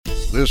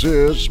This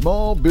is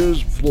Small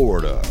Biz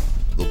Florida,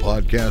 the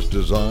podcast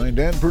designed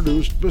and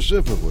produced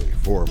specifically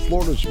for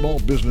Florida small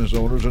business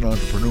owners and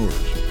entrepreneurs.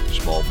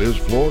 Small Biz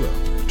Florida,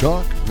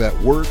 talk that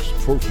works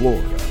for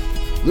Florida.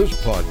 This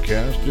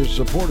podcast is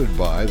supported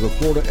by the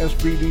Florida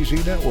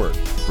SBDC Network,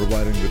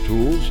 providing the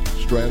tools,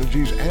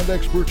 strategies, and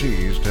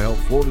expertise to help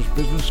Florida's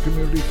business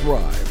community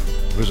thrive.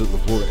 Visit the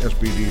Florida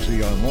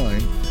SBDC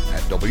online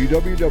at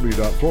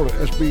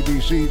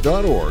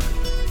www.floridasbdc.org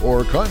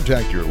or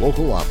contact your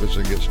local office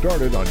and get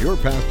started on your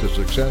path to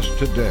success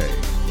today.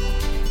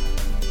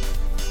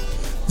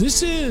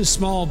 This is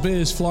Small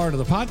Biz Florida,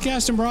 the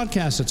podcast and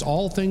broadcast that's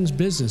all things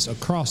business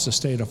across the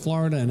state of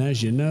Florida. And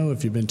as you know,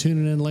 if you've been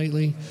tuning in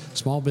lately,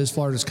 Small Biz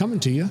Florida is coming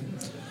to you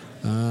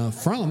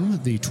from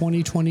the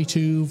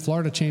 2022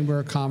 Florida Chamber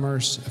of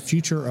Commerce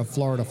Future of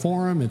Florida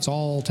Forum. It's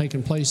all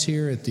taking place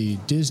here at the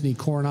Disney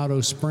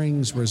Coronado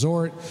Springs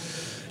Resort.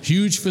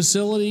 Huge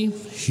facility,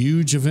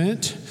 huge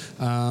event.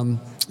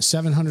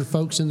 700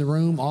 folks in the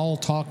room, all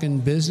talking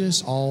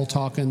business, all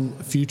talking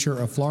future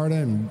of Florida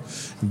and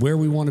where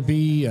we want to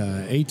be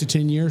 8 to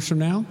 10 years from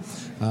now,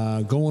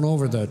 going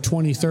over the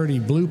 2030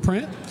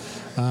 blueprint.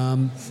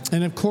 And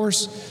of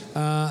course,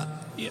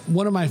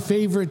 one of my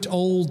favorite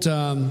old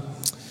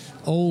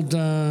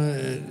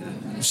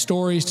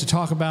stories to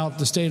talk about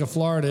the state of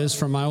Florida is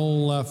from my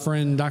old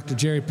friend, Dr.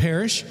 Jerry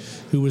Parrish,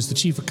 who was the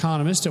chief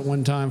economist at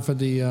one time for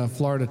the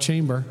Florida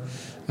Chamber.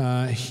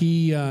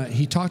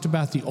 He talked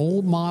about the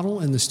old model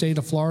in the state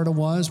of Florida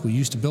was we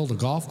used to build a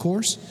golf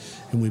course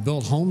and we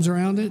build homes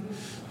around it.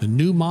 The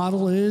new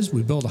model is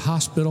we build a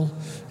hospital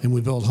and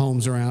we build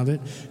homes around it.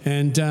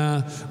 And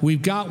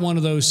we've got one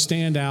of those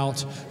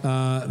standout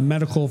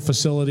medical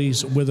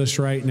facilities with us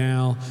right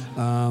now.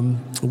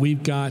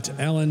 We've got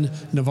Ellen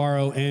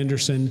Navarro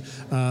Anderson,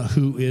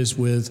 who is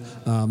with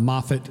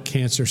Moffitt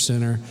Cancer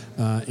Center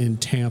in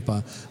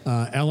Tampa.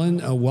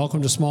 Ellen,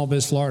 welcome to Small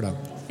Biz Florida.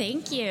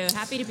 Thank you.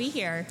 Happy to be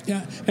here.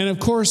 Yeah, and of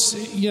course,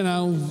 you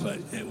know,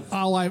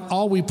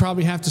 all we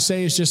probably have to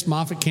say is just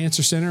Moffitt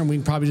Cancer Center, and we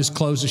can probably just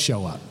close the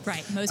show up.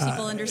 Right. Most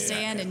people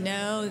understand and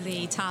know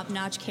the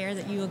top-notch care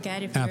that you will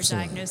get if you're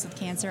diagnosed with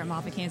cancer at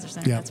Moffitt Cancer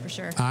Center. Yep. That's for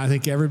sure. I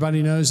think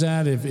everybody knows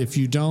that. If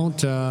you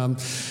don't,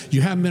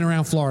 you haven't been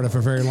around Florida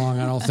for very long,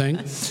 I don't think.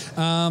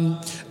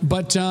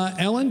 But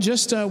Ellen,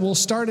 just we'll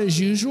start as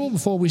usual.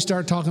 Before we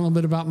start talking a little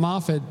bit about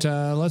Moffitt,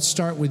 let's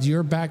start with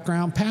your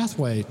background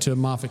pathway to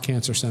Moffitt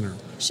Cancer Center.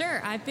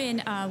 Sure. I've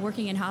been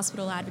working in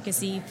hospital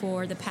advocacy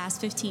for the past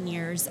 15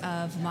 years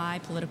of my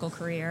political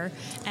career.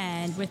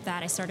 And with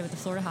that, I started with the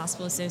Florida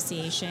Hospital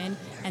Association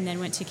and then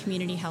went to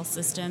Community Health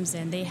Systems.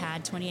 And they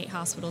had 28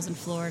 hospitals in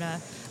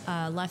Florida,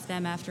 left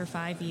them after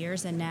 5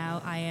 years. And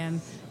now I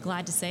am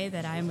glad to say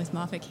that I am with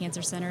Moffitt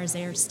Cancer Center as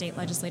their State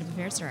Legislative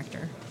Affairs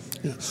Director.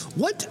 Yeah.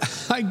 What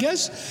I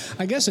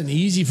guess an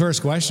easy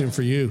first question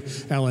for you,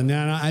 Ellen.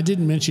 Now, I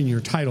didn't mention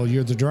your title.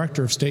 You're the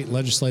Director of State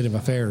Legislative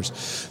Affairs.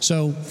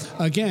 So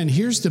again,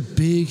 here's the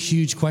big,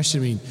 huge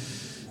question. I mean,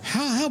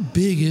 how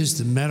big is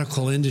the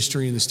medical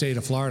industry in the state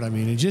of Florida? I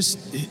mean,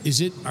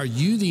 are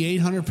you the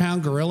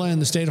 800-pound gorilla in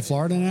the state of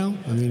Florida now?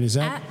 I mean, is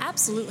that?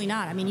 Absolutely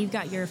not. I mean, you've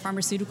got your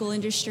pharmaceutical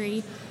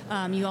industry.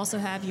 You also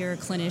have your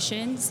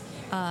clinicians.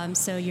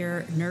 So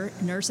your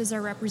nurses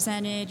are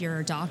represented,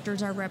 your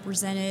doctors are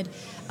represented.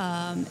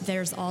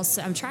 There's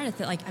also, I'm trying to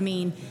think,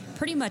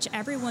 pretty much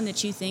everyone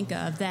that you think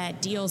of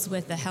that deals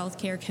with the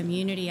healthcare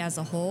community as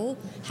a whole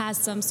has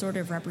some sort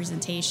of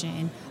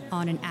representation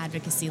on an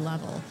advocacy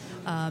level.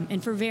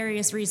 And for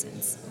various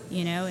reasons,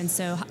 you know, and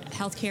so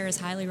healthcare is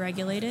highly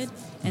regulated,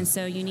 and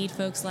so you need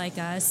folks like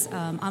us.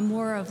 I'm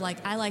more of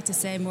I like to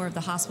say more of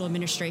the hospital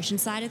administration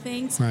side of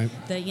things, right?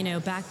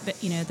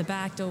 The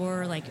back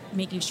door,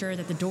 making sure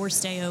that the doors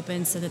stay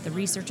open so that the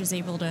research is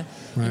able to,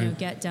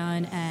 get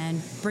done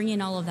and bring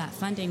in all of that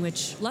funding,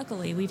 which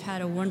luckily we've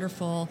had a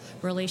wonderful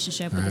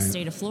relationship with the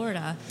state of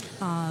Florida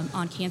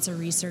on cancer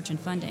research and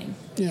funding.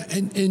 Yeah,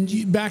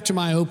 and back to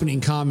my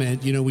opening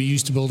comment, you know, we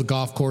used to build a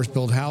golf course,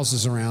 build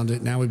houses around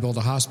it. Now we build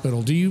a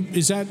hospital.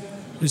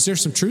 Is there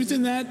some truth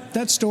in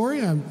that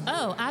story?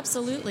 Oh,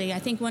 absolutely. I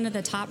think one of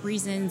the top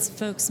reasons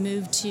folks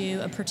move to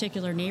a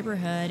particular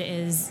neighborhood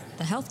is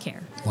the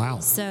healthcare. Wow.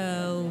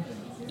 So,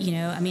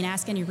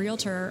 ask any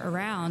realtor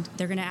around,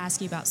 they're going to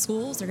ask you about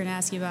schools, they're going to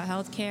ask you about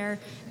healthcare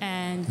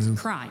and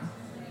crime.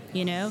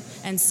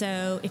 And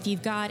so if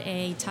you've got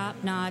a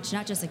top-notch,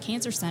 not just a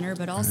cancer center,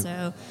 but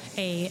also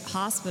a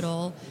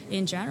hospital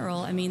in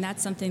general,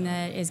 that's something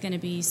that is going to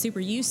be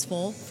super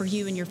useful for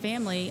you and your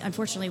family.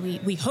 Unfortunately,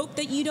 we hope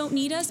that you don't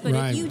need us, but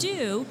if you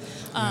do,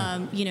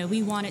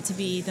 we want it to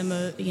be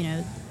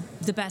the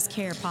best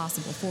care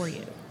possible for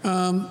you.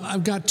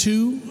 I've got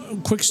two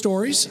quick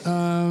stories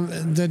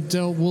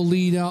that we'll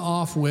lead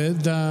off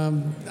with.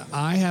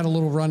 I had a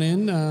little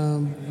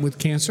run-in with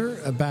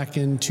cancer back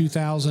in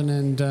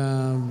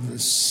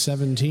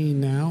 2017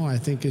 now, I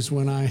think is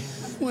when I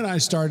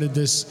started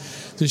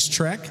this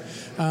trek.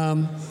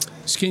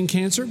 Skin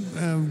cancer,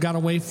 got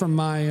away from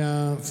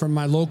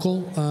my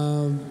local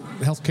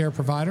healthcare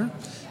provider,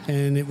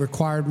 and it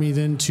required me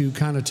then to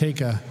kind of take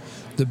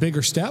the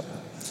bigger step.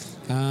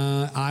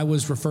 I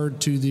was referred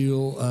to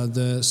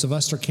the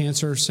Sylvester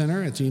Cancer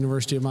Center at the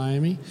University of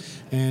Miami,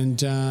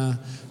 and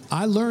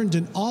I learned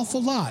an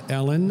awful lot,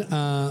 Ellen,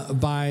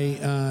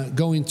 by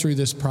going through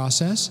this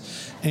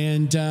process.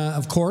 And,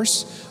 of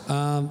course,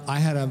 I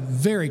had a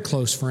very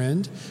close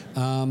friend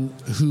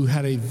who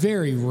had a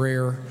very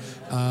rare,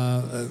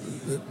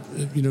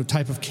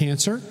 type of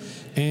cancer.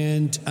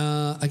 And,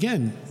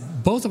 again,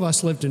 both of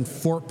us lived in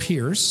Fort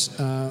Pierce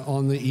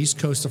on the east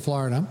coast of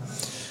Florida.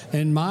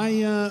 And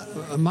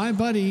my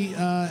buddy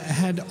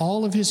had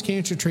all of his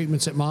cancer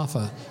treatments at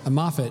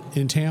Moffitt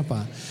in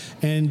Tampa.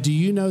 And do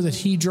you know that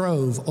he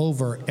drove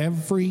over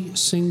every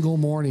single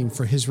morning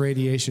for his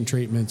radiation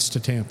treatments to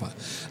Tampa?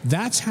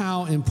 That's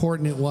how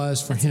important it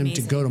was for him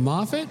to go to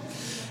Moffitt.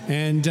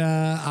 And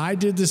I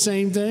did the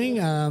same thing.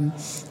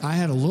 I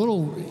had a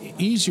little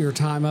easier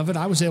time of it.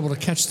 I was able to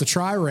catch the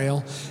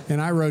Tri-Rail,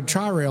 and I rode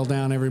Tri-Rail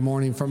down every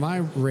morning for my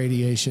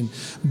radiation.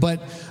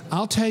 But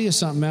I'll tell you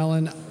something,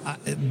 Ellen,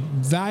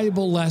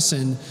 valuable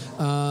lesson.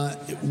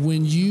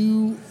 When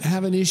you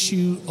have an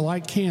issue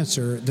like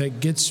cancer that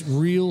gets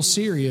real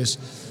serious,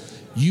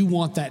 you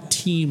want that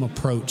team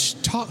approach.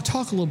 Talk a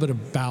little bit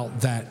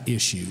about that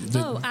issue.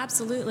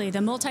 Absolutely. The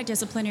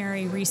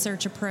multidisciplinary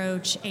research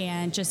approach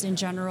and just in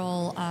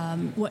general,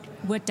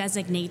 what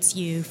designates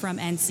you from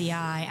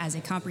NCI as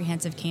a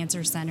comprehensive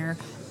cancer center,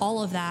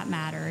 all of that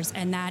matters,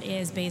 and that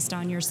is based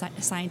on your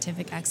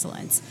scientific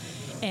excellence.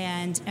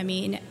 And I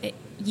mean,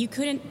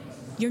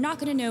 you're not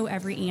going to know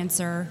every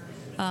answer.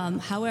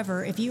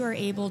 However, if you are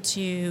able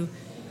to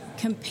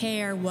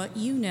compare what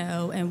you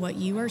know and what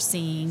you are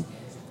seeing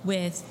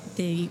with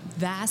the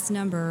vast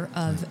number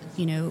of,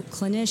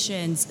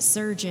 clinicians,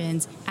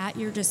 surgeons at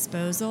your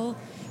disposal,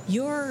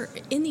 you're,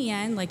 in the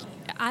end, like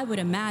I would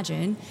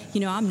imagine,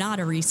 I'm not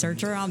a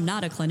researcher, I'm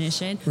not a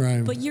clinician,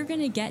 right, but you're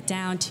going to get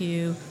down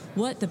to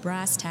what the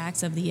brass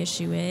tacks of the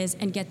issue is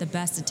and get the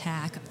best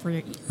attack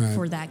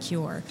for that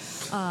cure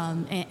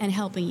and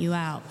helping you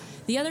out.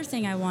 The other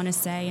thing I want to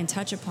say and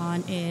touch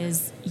upon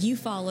is you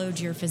followed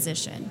your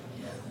physician.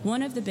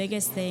 One of the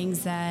biggest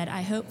things that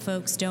I hope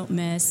folks don't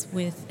miss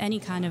with any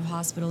kind of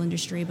hospital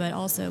industry, but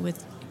also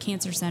with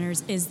cancer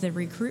centers, is the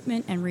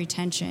recruitment and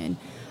retention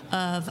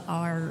of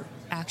our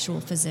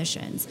actual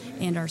physicians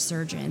and our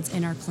surgeons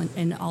and our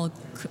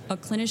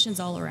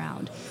clinicians all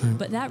around. Right.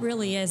 But that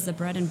really is the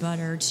bread and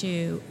butter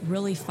to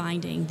really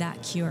finding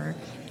that cure,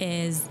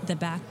 is the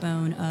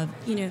backbone of,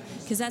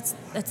 because that's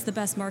the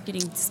best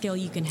marketing skill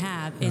you can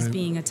have, is right,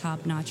 being a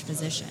top-notch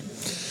physician.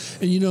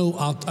 And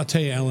I'll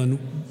tell you, Ellen,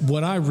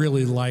 what I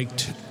really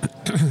liked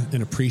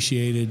and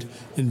appreciated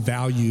and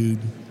valued,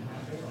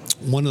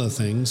 one of the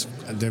things,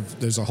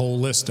 there's a whole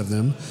list of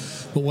them,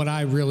 but what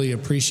I really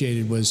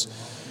appreciated was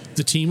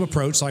the team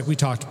approach, like we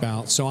talked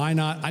about. So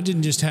I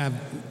didn't just have,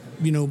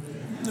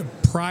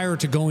 prior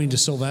to going to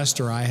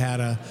Sylvester, I had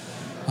a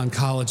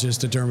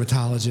oncologist, a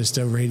dermatologist,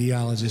 a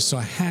radiologist.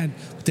 So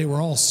they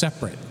were all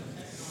separate.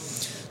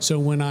 So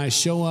when I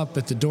show up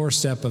at the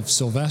doorstep of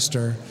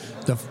Sylvester,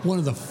 one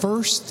of the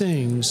first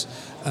things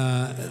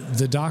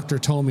the doctor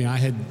told me, I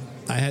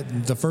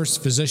had the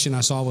first physician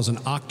I saw was an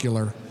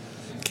ocular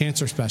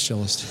cancer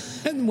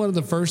specialist. And one of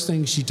the first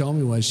things she told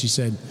me was, she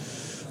said,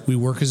 "We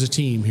work as a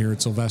team here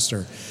at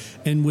Sylvester."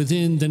 And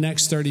within the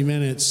next 30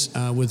 minutes,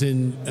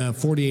 within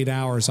 48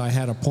 hours, I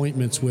had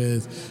appointments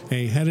with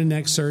a head and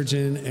neck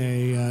surgeon,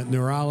 a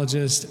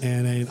neurologist,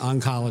 and an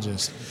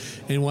oncologist.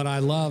 And what I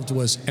loved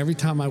was every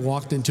time I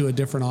walked into a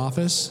different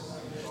office,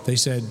 they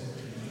said,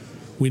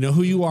 "We know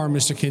who you are,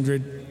 Mr.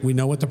 Kindred. We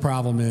know what the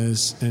problem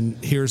is, and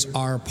here's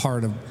what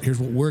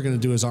we're going to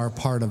do as our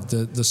part of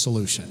the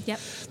solution." Yep.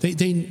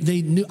 They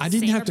knew I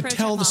didn't Same have to approach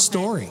tell at the Moffitt.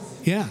 story.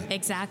 Yeah.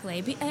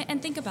 Exactly. And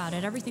think about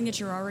it. Everything that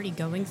you're already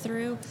going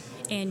through,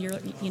 and you're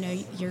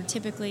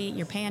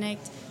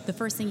panicked. The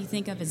first thing you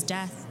think of is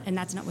death, and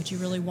that's not what you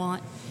really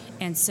want.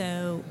 And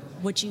so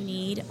what you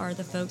need are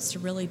the folks to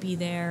really be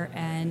there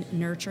and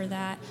nurture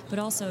that, but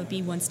also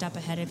be one step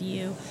ahead of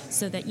you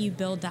so that you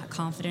build that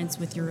confidence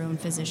with your own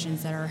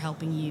physicians that are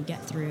helping you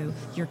get through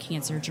your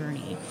cancer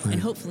journey, right,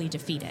 and hopefully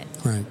defeat it.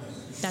 Right.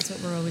 That's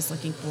what we're always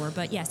looking for.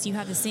 But yes, you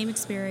have the same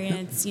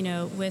experience,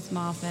 with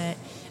Moffitt.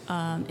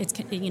 It's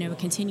a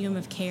continuum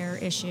of care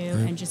issue,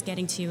 right, and just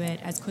getting to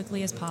it as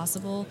quickly as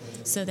possible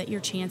so that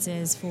your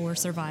chances for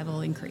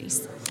survival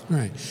increase.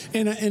 Right.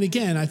 And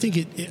again, I think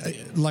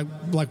it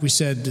like we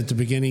said at the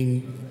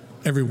beginning,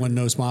 everyone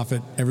knows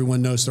Moffitt.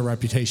 Everyone knows the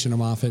reputation of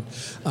Moffitt.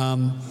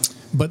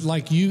 But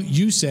like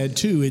you said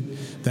too,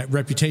 that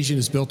reputation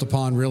is built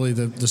upon really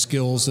the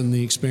skills and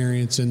the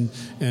experience and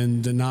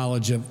the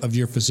knowledge of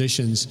your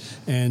physicians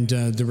and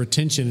the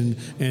retention.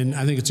 And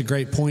I think it's a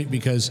great point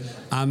because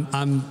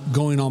I'm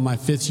going on my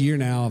 5th year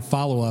now of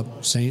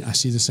follow-up saying I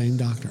see the same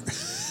doctor.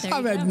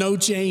 I've had no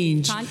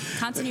change.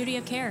 Continuity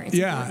of care. It's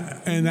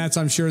important. And that's,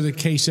 I'm sure, the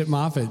case at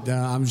Moffitt.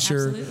 I'm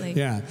sure. Absolutely.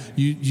 Yeah.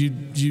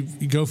 You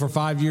go for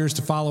 5 years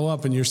to follow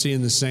up and you're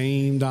seeing the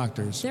same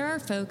doctors. There are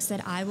folks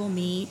that I will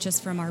meet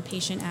just from our patient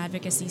patient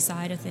advocacy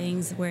side of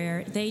things,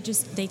 where they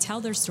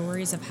tell their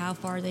stories of how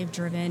far they've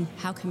driven,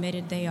 how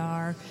committed they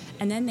are,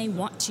 and then they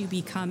want to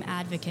become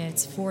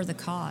advocates for the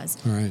cause.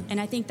 Right.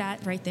 And I think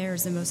that right there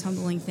is the most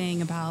humbling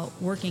thing about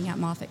working at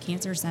Moffitt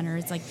Cancer Center.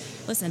 It's like,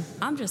 listen,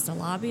 I'm just a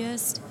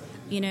lobbyist.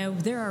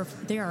 There are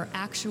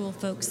actual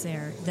folks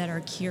there that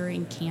are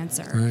curing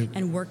cancer, right,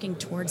 and working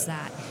towards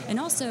that, and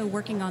also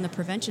working on the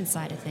prevention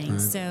side of things.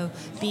 Right. So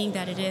being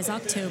that it is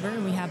October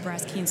and we have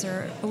Breast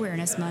Cancer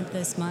Awareness Month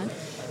this month,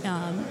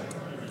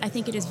 I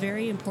think it is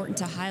very important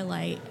to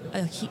highlight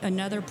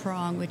another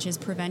prong, which is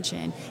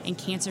prevention and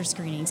cancer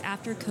screenings.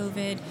 After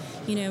COVID,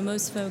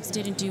 most folks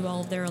didn't do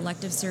all of their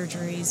elective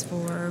surgeries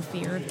for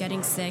fear of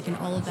getting sick, and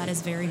all of that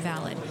is very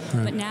valid.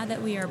 Right. But now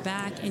that we are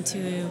back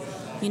into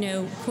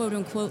quote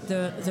unquote,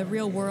 the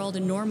real world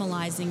and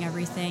normalizing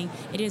everything,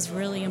 it is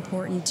really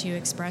important to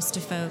express to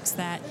folks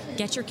that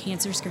get your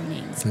cancer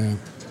screenings. Yeah.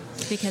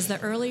 Because the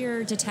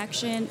earlier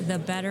detection, the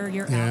better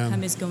your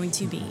outcome is going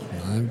to be.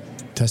 I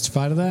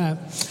testify to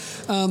that.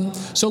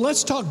 So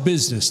let's talk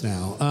business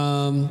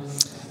now.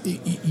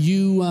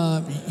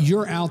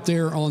 You're out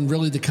there on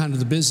really the kind of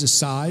the business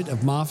side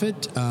of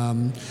Moffitt.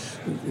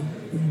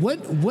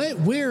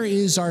 Where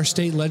is our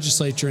state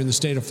legislature in the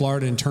state of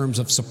Florida in terms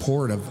of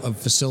support of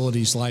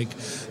facilities like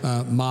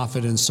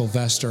Moffitt and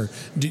Sylvester?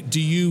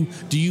 Do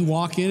you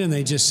walk in and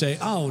they just say,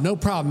 "Oh, no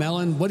problem,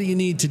 Ellen. What do you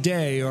need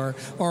today?" Or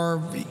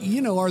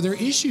are there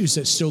issues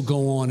that still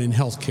go on in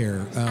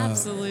healthcare?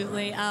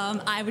 Absolutely.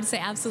 I would say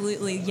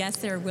absolutely. Yes,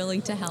 they're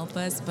willing to help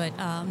us, but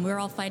we're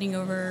all fighting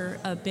over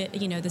a bit,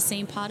 the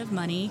same pot of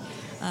money.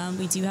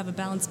 We do have a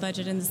balanced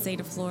budget in the state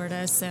of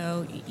Florida,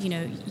 so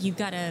you've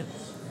got to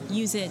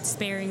use it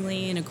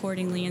sparingly and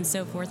accordingly and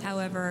so forth.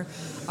 However,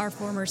 our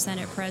former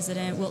Senate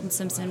President, Wilton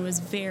Simpson, was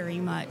very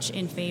much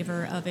in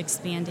favor of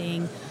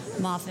expanding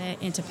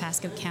Moffitt into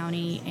Pasco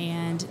County,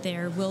 and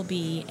there will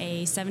be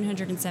a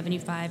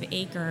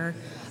 775-acre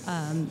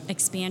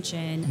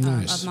expansion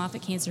of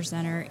Moffitt Cancer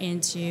Center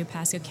into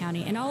Pasco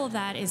County. And all of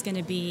that is going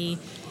to be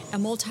a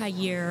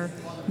multi-year,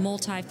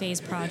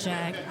 multi-phase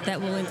project that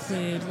will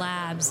include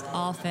labs,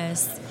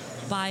 office,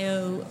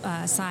 biotech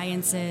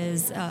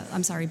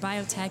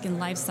and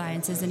life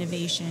sciences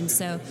innovation.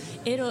 So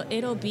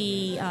it'll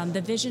be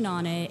the vision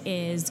on it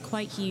is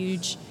quite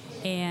huge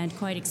and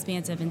quite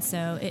expansive, and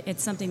so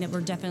it's something that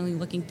we're definitely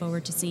looking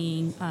forward to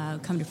seeing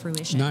come to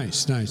fruition.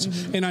 Nice.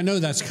 Mm-hmm. And I know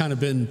that's kind of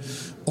been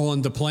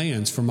on the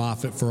plans for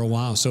Moffitt for a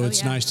while, so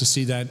it's nice to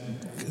see that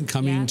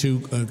coming to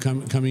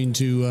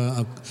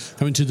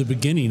the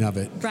beginning of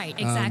it. Right,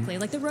 exactly.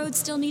 Like the roads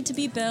still need to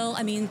be built.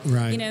 I mean,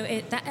 right.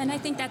 And I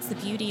think that's the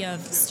beauty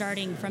of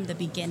starting from the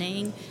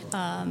beginning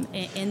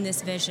in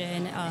this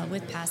vision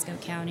with Pasco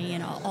County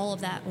and all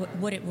of that,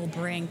 what it will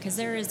bring, because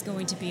there is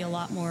going to be a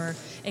lot more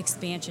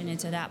expansion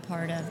into that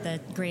part of the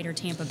greater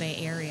Tampa Bay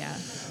area.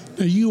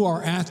 You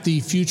are at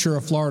the Future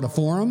of Florida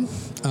Forum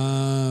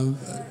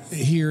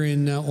here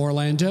in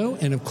Orlando,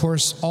 and of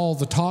course, all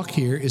the talk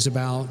here is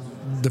about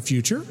the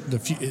future,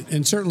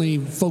 and certainly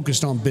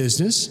focused on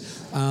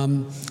business.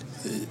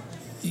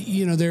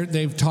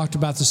 They've talked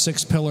about the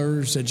 6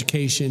 pillars: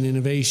 education,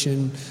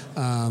 innovation.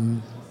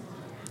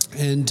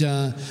 And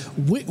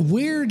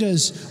where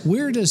does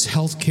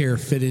healthcare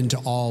fit into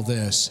all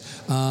this?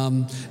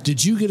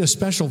 Did you get a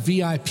special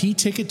VIP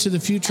ticket to the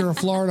Future of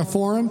Florida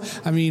Forum?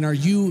 I mean,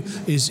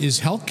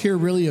 is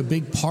healthcare really a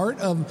big part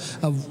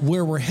of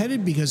where we're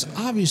headed? Because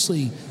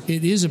obviously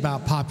it is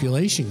about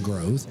population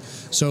growth.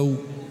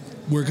 So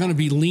we're going to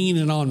be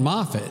leaning on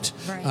Moffitt.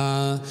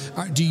 Right.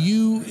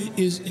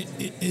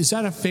 Is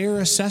that a fair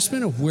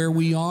assessment of where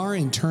we are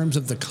in terms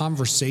of the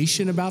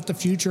conversation about the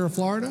future of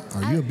Florida?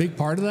 Are you a big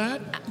part of that?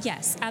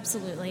 Yes,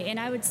 absolutely. And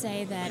I would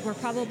say that we're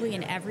probably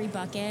in every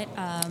bucket.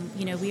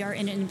 We are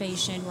in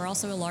innovation. We're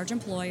also a large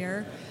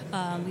employer.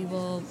 We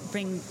will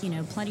bring,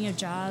 plenty of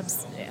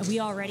jobs. We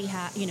already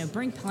have,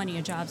 bring plenty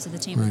of jobs to the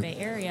Tampa Bay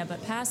area,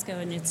 but Pasco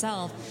in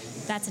itself,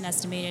 that's an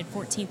estimated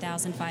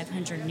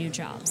 14,500 new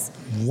jobs.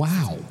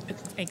 Wow.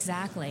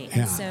 Exactly.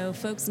 Yeah. And so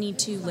folks need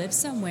to live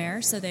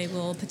somewhere, so they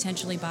will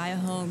potentially buy a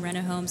home, rent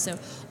a home. So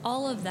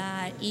all of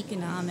that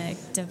economic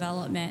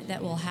development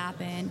that will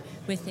happen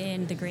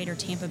within the greater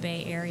Tampa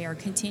Bay area or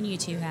continue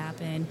to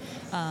happen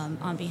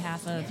on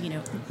behalf of,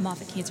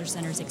 Moffitt Cancer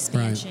Center's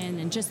expansion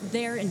and just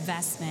their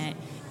investment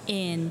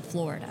in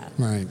Florida.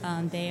 Right.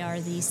 They are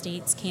the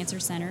state's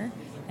cancer center.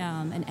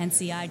 An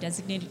NCI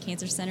designated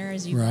cancer center,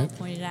 as you all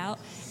pointed out.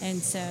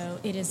 And so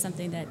it is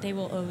something that they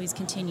will always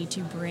continue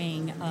to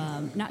bring,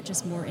 not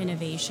just more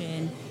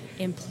innovation,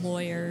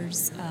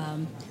 employers,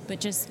 but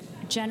just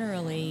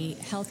generally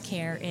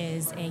healthcare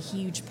is a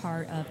huge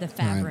part of the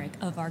fabric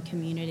of our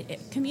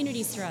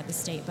communities throughout the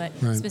state, but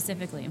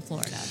specifically in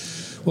Florida.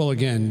 Well,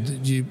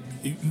 again,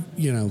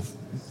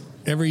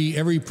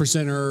 every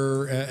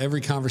presenter,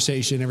 every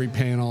conversation, every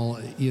panel,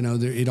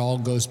 it all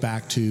goes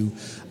back to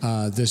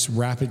this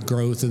rapid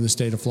growth in the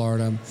state of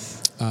Florida.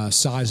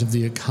 size of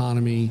the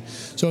economy.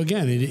 So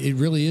again, it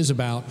really is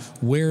about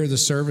where the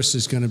service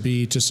is going to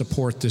be to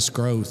support this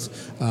growth,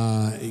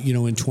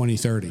 in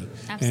 2030.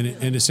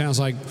 Absolutely. And it sounds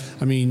like,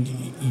 I mean,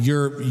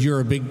 you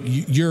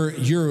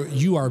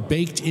are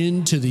baked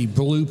into the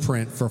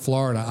blueprint for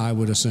Florida, I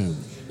would assume.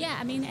 Yeah,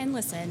 I mean, and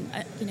listen,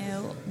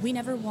 we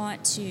never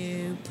want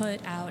to put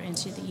out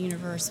into the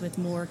universe with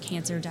more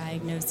cancer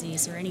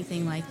diagnoses or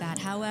anything like that.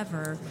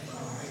 However,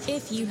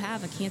 if you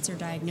have a cancer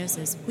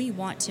diagnosis, we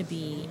want to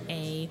be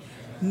a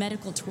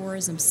medical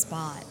tourism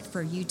spot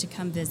for you to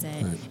come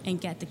visit and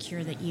get the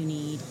cure that you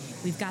need.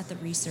 We've got the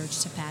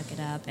research to back it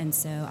up, and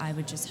so I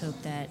would just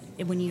hope that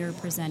when you're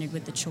presented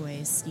with the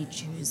choice, you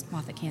choose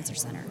Moffitt Cancer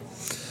Center.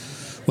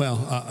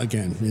 Well,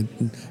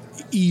 again,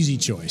 easy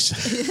choice.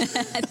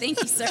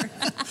 Thank you, sir.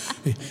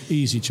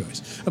 Easy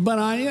choice. But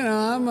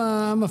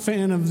I'm a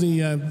fan of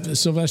the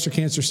Sylvester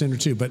Cancer Center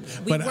too. But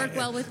we work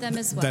well with them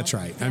as well. That's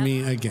right. Yep. I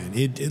mean, again,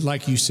 it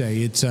like you say,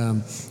 it's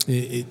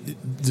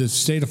the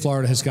state of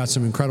Florida has got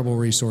some incredible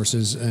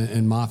resources,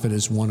 and Moffitt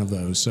is one of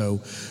those.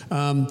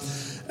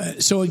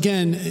 So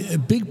again, a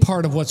big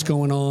part of what's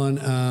going on,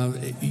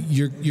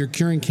 you're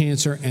curing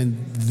cancer, and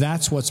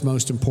that's what's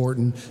most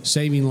important,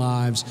 saving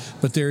lives.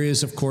 But there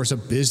is, of course, a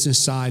business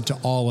side to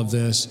all of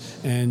this,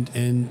 and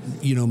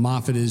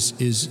Moffitt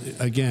is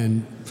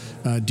again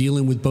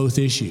dealing with both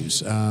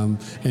issues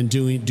and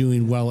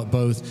doing well at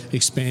both,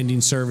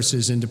 expanding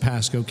services into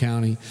Pasco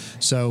County.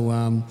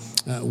 So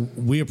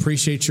we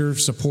appreciate your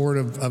support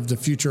of the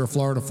Future of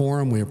Florida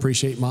Forum. We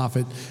appreciate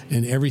Moffitt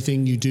and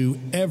everything you do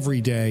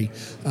every day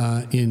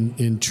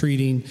in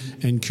treating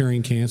and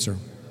curing cancer.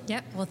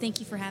 Yep. Well, thank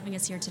you for having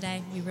us here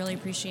today. We really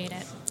appreciate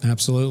it.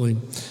 Absolutely.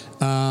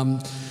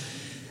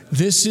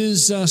 This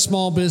is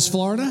Small Biz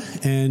Florida,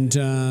 and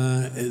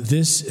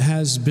this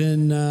has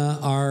been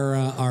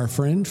our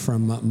friend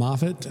from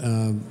Moffitt,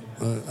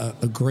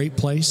 a great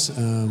place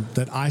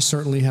that I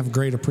certainly have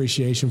great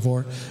appreciation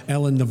for,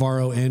 Ellen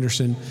Navarro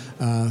Anderson,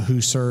 who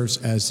serves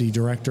as the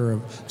Director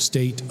of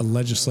State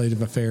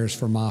Legislative Affairs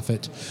for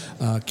Moffitt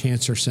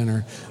Cancer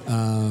Center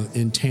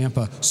in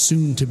Tampa,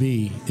 soon to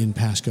be in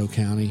Pasco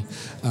County.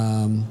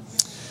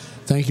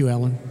 Thank you,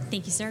 Ellen.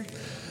 Thank you, sir.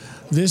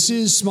 This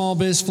is Small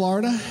Biz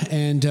Florida,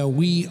 and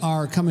we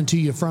are coming to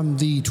you from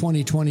the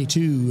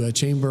 2022 Florida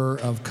Chamber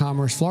of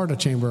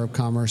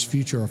Commerce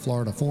Future of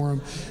Florida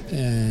Forum,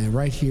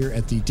 right here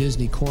at the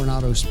Disney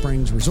Coronado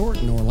Springs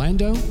Resort in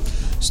Orlando.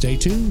 Stay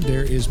tuned.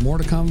 There is more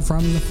to come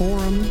from the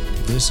forum.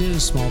 This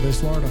is Small Biz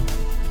Florida.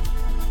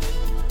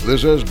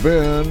 This has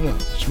been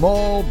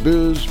Small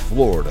Biz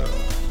Florida,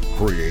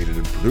 created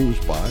and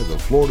produced by the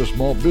Florida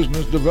Small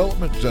Business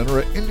Development Center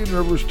at Indian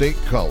River State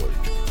College.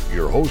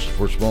 Your host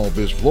for Small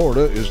Biz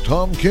Florida is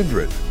Tom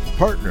Kindred.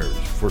 Partners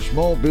for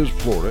Small Biz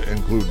Florida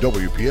include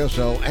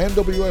WPSL and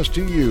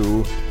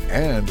WSTU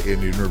and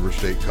Indian River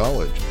State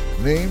College,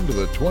 named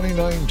the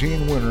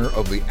 2019 winner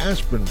of the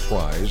Aspen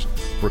Prize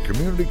for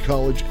Community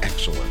College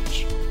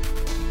Excellence.